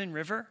the Jordan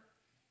River,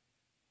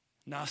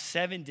 now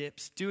 7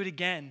 dips. Do it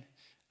again.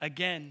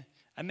 Again,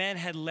 a man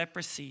had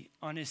leprosy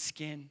on his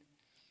skin,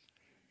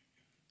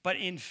 but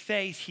in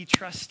faith he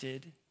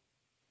trusted.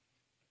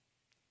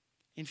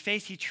 In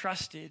faith he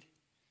trusted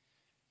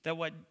that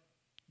what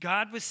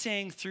God was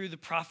saying through the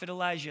prophet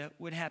Elijah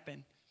would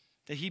happen,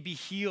 that he'd be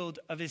healed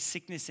of his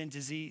sickness and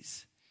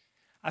disease.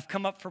 I've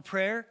come up for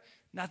prayer,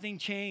 nothing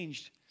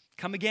changed.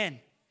 Come again.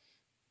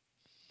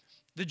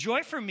 The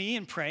joy for me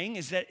in praying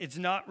is that it's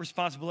not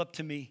responsible up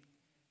to me.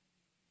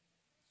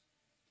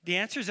 The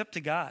answer is up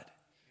to God.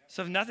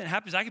 So if nothing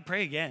happens, I can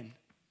pray again.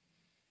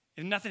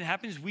 If nothing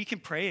happens, we can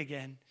pray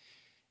again.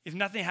 If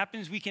nothing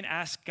happens, we can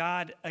ask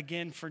God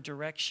again for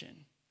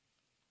direction.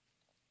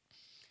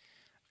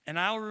 And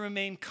I will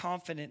remain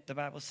confident, the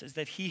Bible says,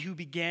 that he who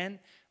began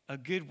a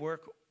good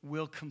work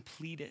will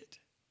complete it.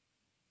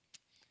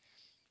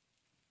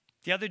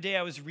 The other day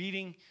I was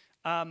reading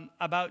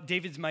about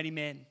David's mighty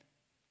men.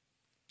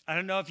 I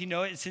don't know if you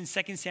know it. It's in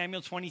 2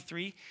 Samuel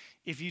 23.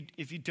 If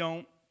you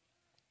don't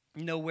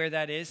know where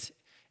that is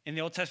in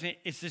the Old Testament,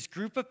 it's this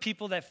group of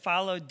people that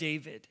followed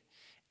David.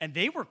 And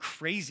they were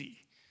crazy.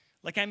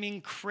 Like, I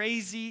mean,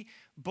 crazy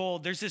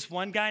bold. There's this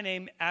one guy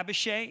named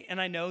Abishai,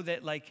 and I know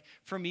that, like,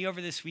 for me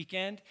over this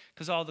weekend,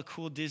 because all the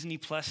cool Disney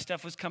Plus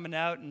stuff was coming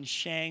out, and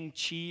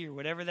Shang-Chi, or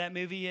whatever that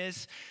movie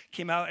is,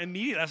 came out, and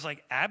immediately I was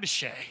like,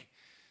 Abishai.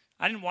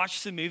 I didn't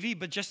watch the movie,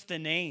 but just the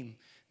name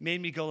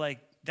made me go like,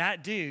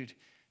 that dude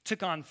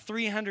took on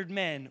 300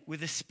 men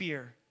with a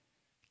spear,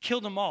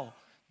 killed them all.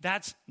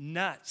 That's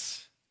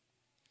nuts.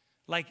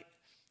 Like,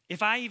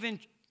 if I even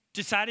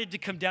decided to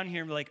come down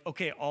here and be like,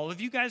 okay, all of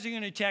you guys are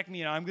going to attack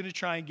me and I'm going to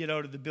try and get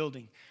out of the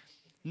building.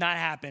 Not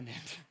happening.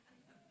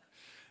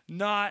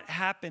 Not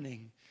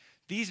happening.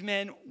 These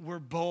men were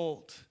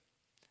bold.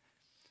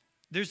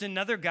 There's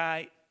another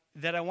guy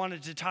that I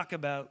wanted to talk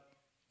about,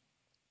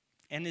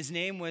 and his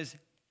name was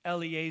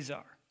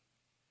Eleazar.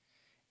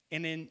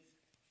 And in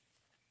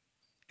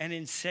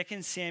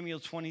 2 Samuel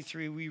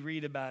 23, we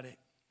read about it.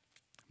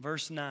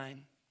 Verse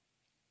 9.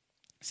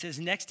 It says,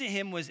 next to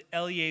him was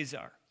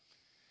Eleazar,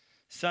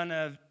 son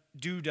of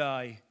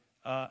Dudai,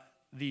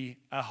 the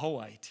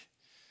Ahohite.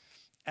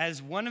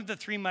 As one of the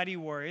three mighty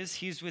warriors,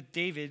 he was with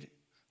David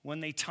when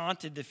they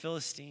taunted the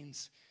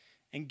Philistines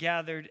and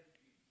gathered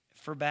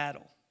for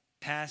battle,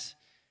 past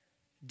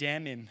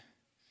Damim.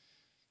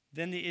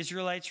 Then the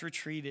Israelites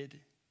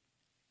retreated,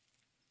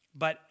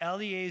 but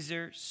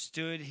Eleazar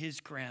stood his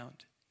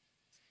ground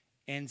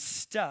and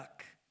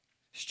struck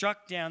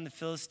down the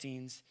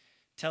Philistines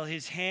till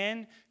his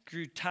hand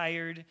grew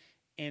tired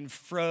and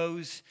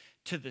froze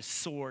to the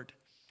sword.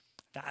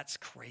 That's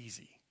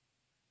crazy.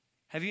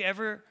 Have you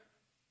ever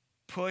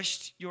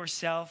pushed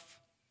yourself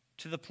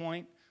to the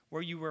point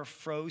where you were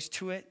froze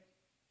to it?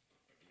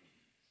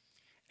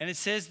 And it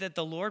says that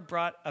the Lord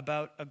brought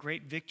about a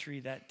great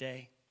victory that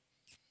day.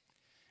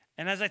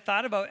 And as I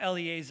thought about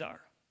Eleazar,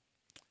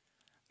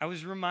 I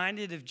was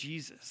reminded of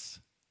Jesus.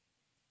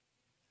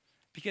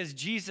 Because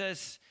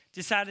Jesus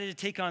decided to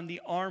take on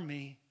the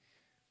army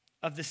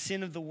of the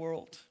sin of the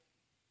world.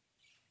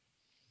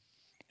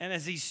 And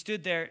as he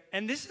stood there,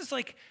 and this is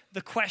like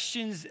the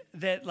questions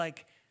that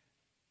like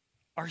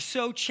are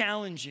so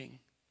challenging,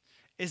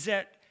 is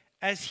that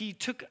as he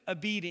took a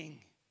beating,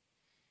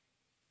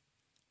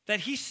 that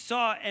he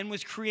saw and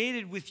was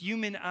created with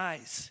human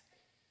eyes.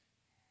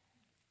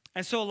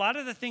 And so a lot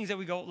of the things that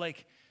we go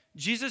like,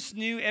 Jesus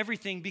knew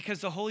everything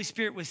because the Holy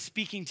Spirit was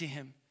speaking to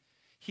him.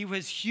 He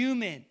was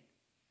human,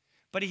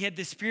 but he had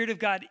the Spirit of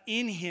God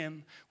in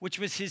him, which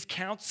was his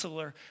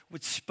counselor,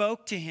 which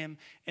spoke to him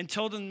and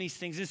told him these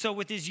things. And so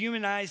with his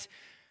human eyes,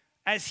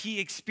 as he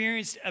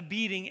experienced a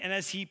beating and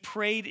as he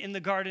prayed in the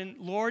garden,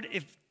 Lord,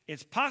 if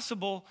it's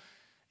possible,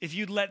 if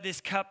you'd let this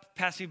cup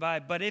pass me by,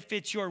 but if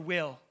it's your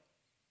will,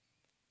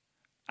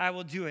 I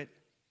will do it.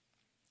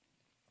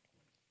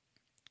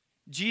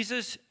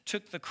 Jesus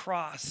took the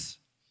cross.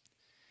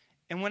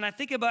 And when I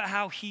think about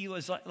how he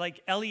was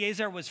like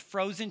Eleazar was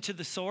frozen to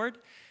the sword,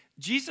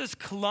 Jesus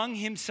clung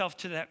himself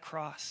to that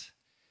cross.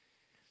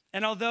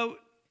 And although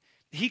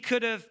he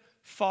could have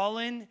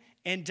fallen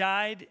and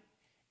died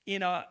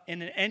in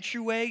an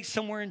entryway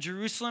somewhere in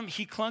Jerusalem,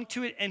 he clung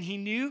to it, and he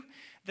knew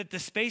that the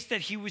space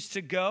that he was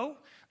to go,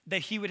 that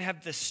he would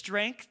have the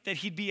strength that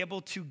he'd be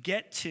able to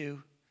get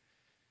to,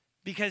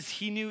 because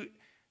he knew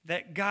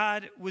that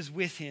God was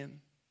with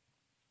him.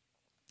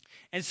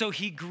 And so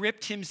he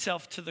gripped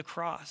himself to the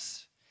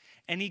cross,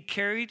 and he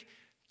carried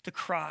the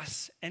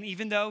cross. And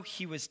even though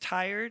he was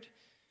tired,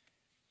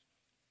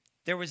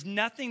 there was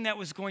nothing that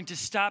was going to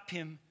stop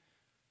him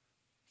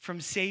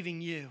from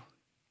saving you,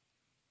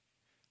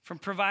 from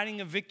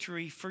providing a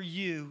victory for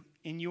you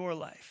in your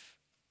life.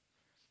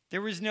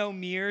 There was no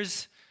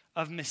mirrors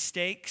of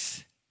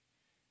mistakes,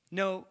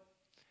 no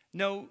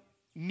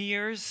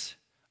mirrors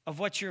of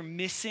what you're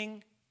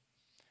missing,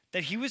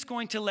 that he was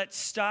going to let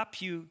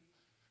stop you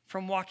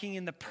from walking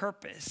in the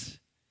purpose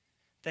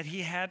that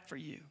he had for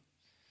you.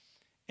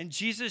 And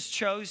Jesus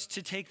chose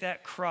to take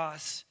that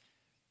cross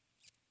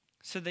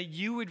so that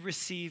you would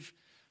receive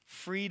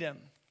freedom.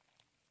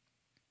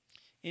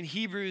 In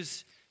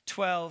Hebrews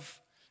 12,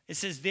 it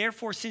says,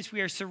 therefore, since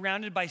we are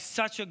surrounded by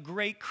such a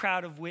great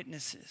crowd of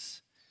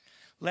witnesses,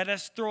 let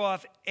us throw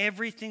off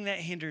everything that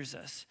hinders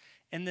us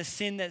and the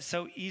sin that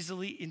so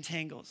easily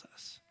entangles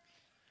us.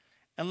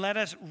 And let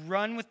us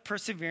run with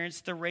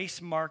perseverance the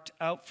race marked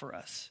out for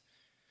us,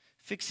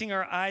 fixing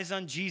our eyes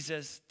on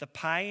Jesus, the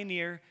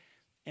pioneer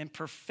and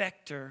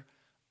perfecter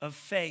of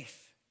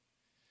faith.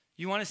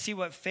 You want to see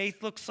what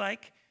faith looks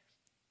like?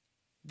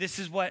 This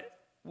is what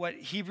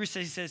Hebrews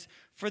says. He says,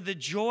 for the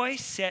joy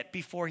set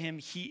before him,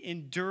 he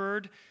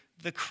endured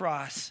the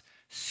cross,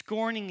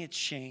 scorning its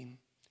shame.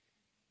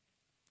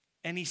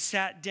 And he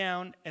sat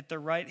down at the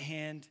right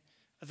hand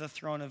of the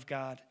throne of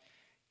God.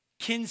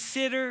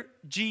 Consider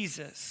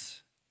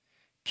Jesus.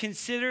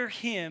 Consider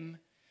him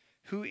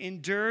who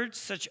endured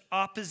such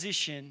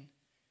opposition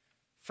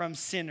from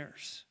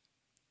sinners,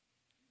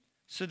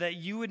 so that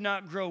you would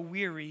not grow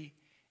weary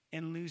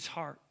and lose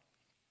heart.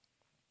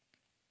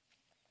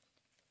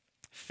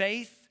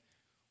 Faith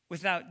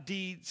without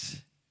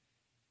deeds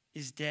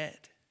is dead.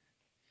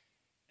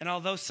 And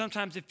although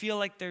sometimes it feels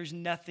like there's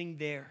nothing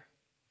there,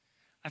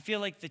 I feel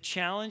like the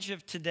challenge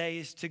of today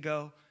is to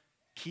go,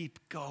 keep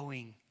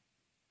going.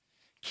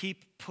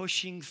 Keep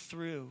pushing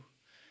through,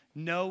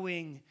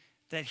 knowing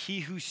that he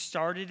who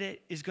started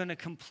it is going to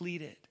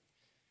complete it.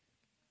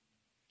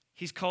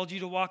 He's called you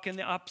to walk in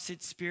the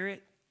opposite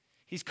spirit.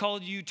 He's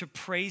called you to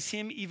praise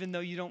him even though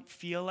you don't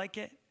feel like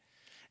it.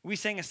 We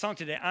sang a song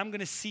today, I'm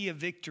going to see a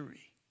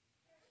victory.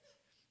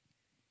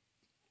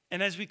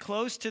 And as we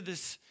close to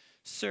this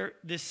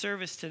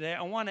service today,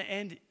 I want to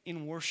end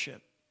in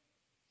worship.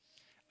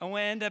 I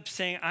want to end up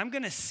saying, I'm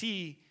going to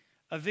see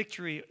a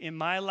victory in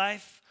my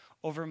life,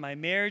 over my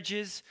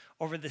marriages,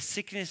 over the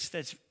sickness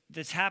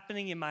that's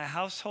happening in my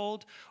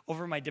household,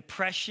 over my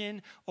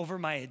depression, over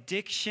my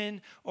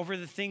addiction, over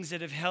the things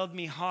that have held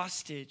me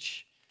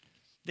hostage.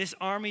 This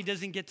army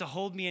doesn't get to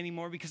hold me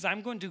anymore because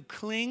I'm going to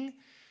cling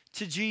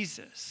to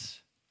Jesus.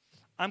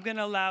 I'm going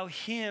to allow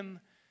him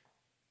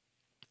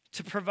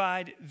to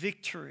provide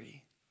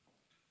victory.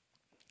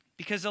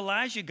 Because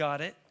Elijah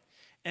got it,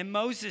 and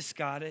Moses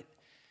got it,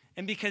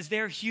 and because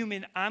they're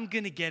human, I'm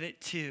going to get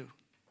it too.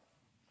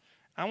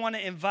 I want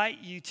to invite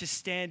you to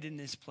stand in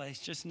this place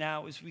just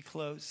now as we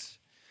close.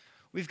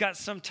 We've got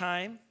some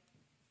time.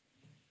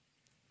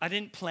 I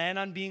didn't plan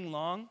on being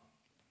long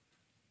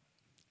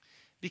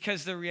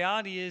because the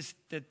reality is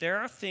that there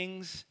are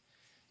things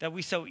that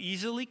we so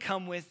easily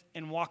come with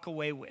and walk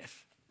away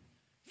with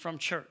from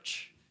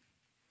church.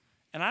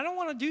 And I don't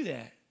want to do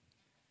that.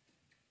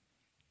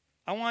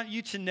 I want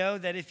you to know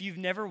that if you've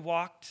never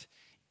walked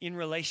in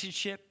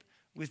relationship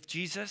with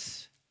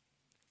Jesus,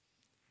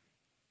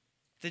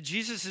 that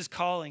Jesus is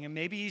calling, and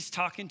maybe he's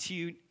talking to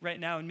you right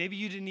now, and maybe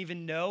you didn't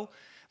even know,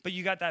 but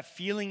you got that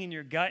feeling in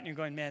your gut, and you're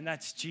going, man,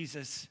 that's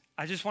Jesus.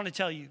 I just want to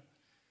tell you,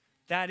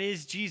 that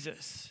is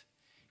Jesus.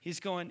 He's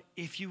going,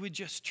 if you would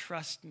just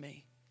trust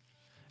me,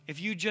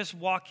 if you just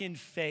walk in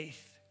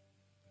faith,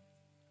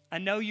 I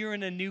know you're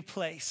in a new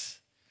place.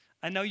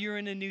 I know you're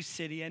in a new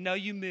city. I know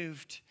you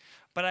moved,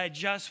 but I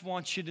just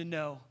want you to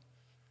know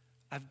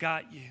I've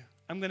got you.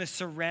 I'm going to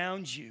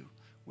surround you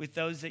with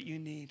those that you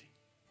need.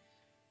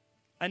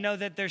 I know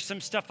that there's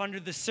some stuff under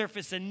the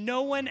surface that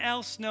no one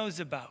else knows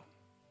about.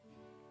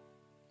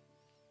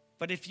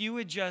 But if you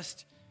would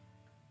just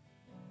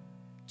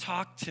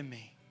talk to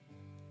me,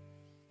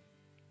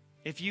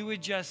 if you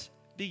would just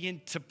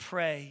begin to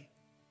pray.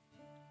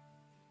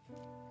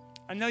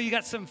 I know you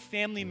got some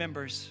family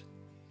members,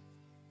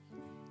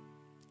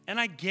 and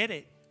I get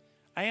it.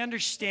 I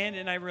understand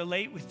and I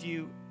relate with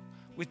you,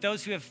 with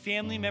those who have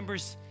family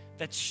members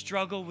that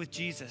struggle with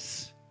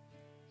Jesus.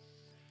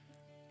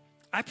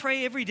 I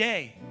pray every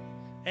day,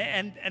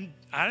 and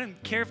I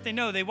don't care if they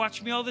know, they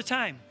watch me all the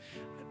time,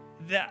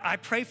 that I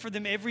pray for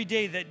them every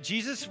day that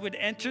Jesus would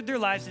enter their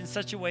lives in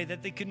such a way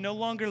that they could no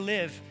longer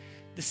live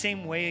the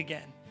same way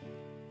again.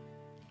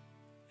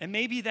 And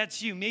maybe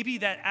that's you. Maybe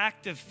that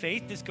act of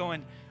faith is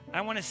going,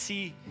 I want to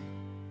see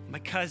my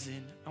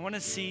cousin. I want to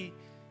see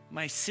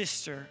my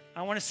sister.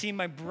 I want to see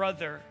my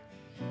brother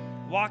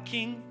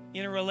walking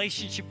in a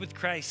relationship with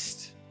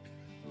Christ.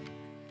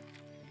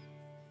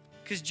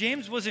 Because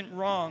James wasn't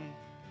wrong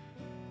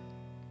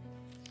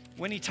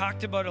when he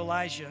talked about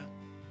Elijah.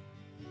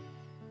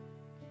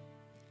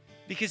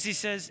 Because he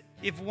says,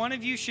 if one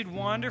of you should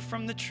wander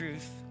from the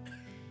truth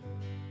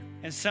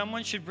and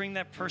someone should bring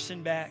that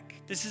person back.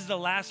 This is the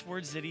last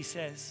words that he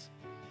says.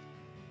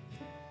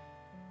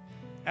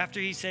 After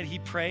he said he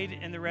prayed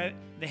and the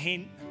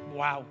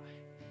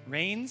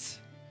rains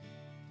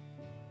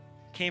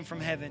came from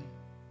heaven.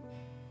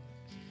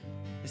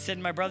 It said,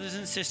 my brothers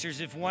and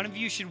sisters, if one of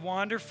you should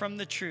wander from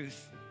the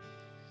truth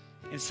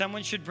and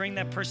someone should bring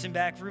that person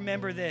back,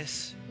 remember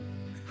this: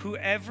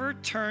 whoever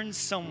turns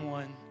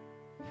someone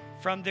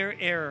from their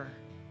error,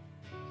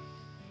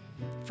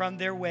 from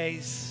their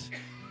ways,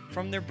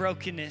 from their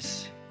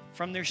brokenness,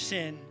 from their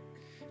sin,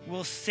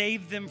 will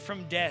save them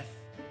from death.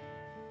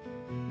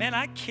 Man,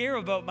 I care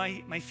about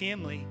my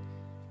family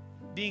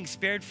being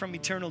spared from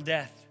eternal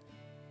death.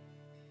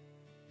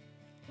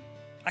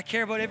 I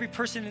care about every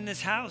person in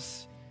this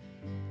house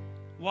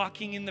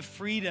walking in the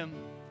freedom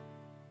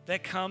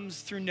that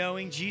comes through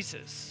knowing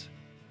Jesus.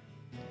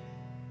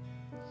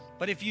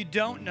 But if you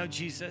don't know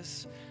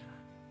Jesus,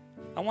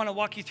 I want to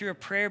walk you through a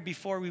prayer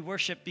before we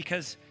worship,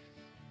 because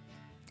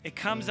it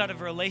comes out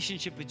of a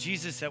relationship with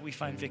Jesus that we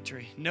find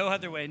victory. No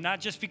other way. Not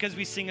just because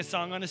we sing a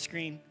song on a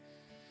screen.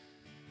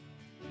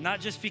 Not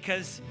just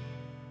because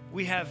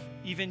we have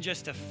even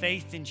just a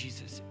faith in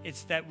Jesus.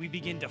 It's that we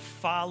begin to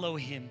follow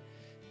him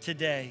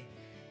today.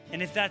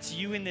 And if that's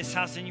you in this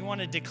house and you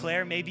want to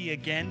declare maybe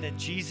again that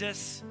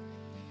Jesus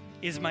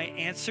is my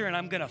answer and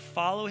I'm going to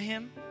follow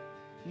him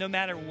no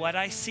matter what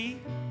I see,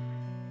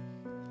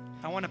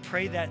 I want to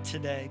pray that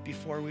today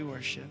before we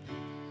worship.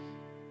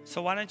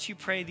 So why don't you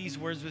pray these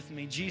words with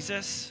me?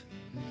 Jesus,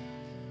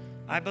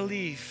 I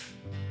believe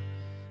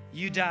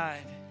you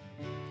died.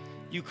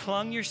 You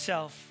clung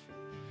yourself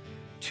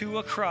to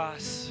a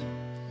cross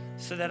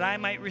so that I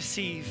might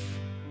receive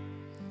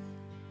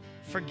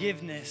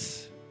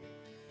forgiveness,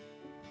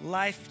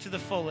 life to the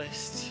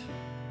fullest.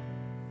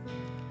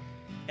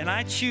 And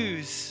I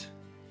choose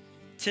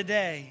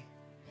today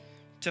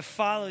to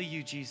follow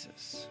you,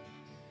 Jesus,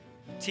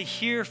 to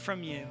hear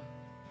from you,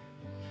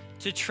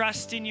 to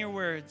trust in your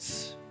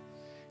words,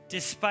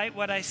 despite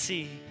what I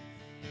see,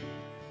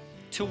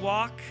 to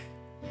walk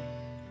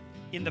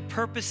in the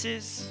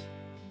purposes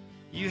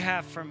you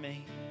have for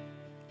me.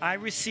 I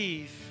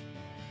receive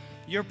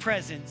your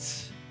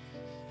presence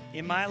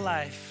in my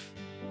life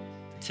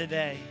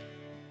today.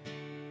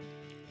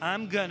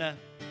 I'm gonna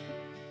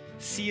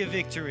see a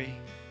victory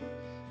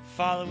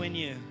following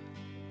you.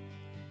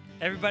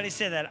 Everybody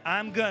say that.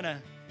 I'm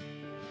gonna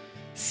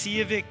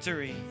see a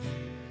victory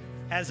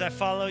as I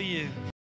follow you.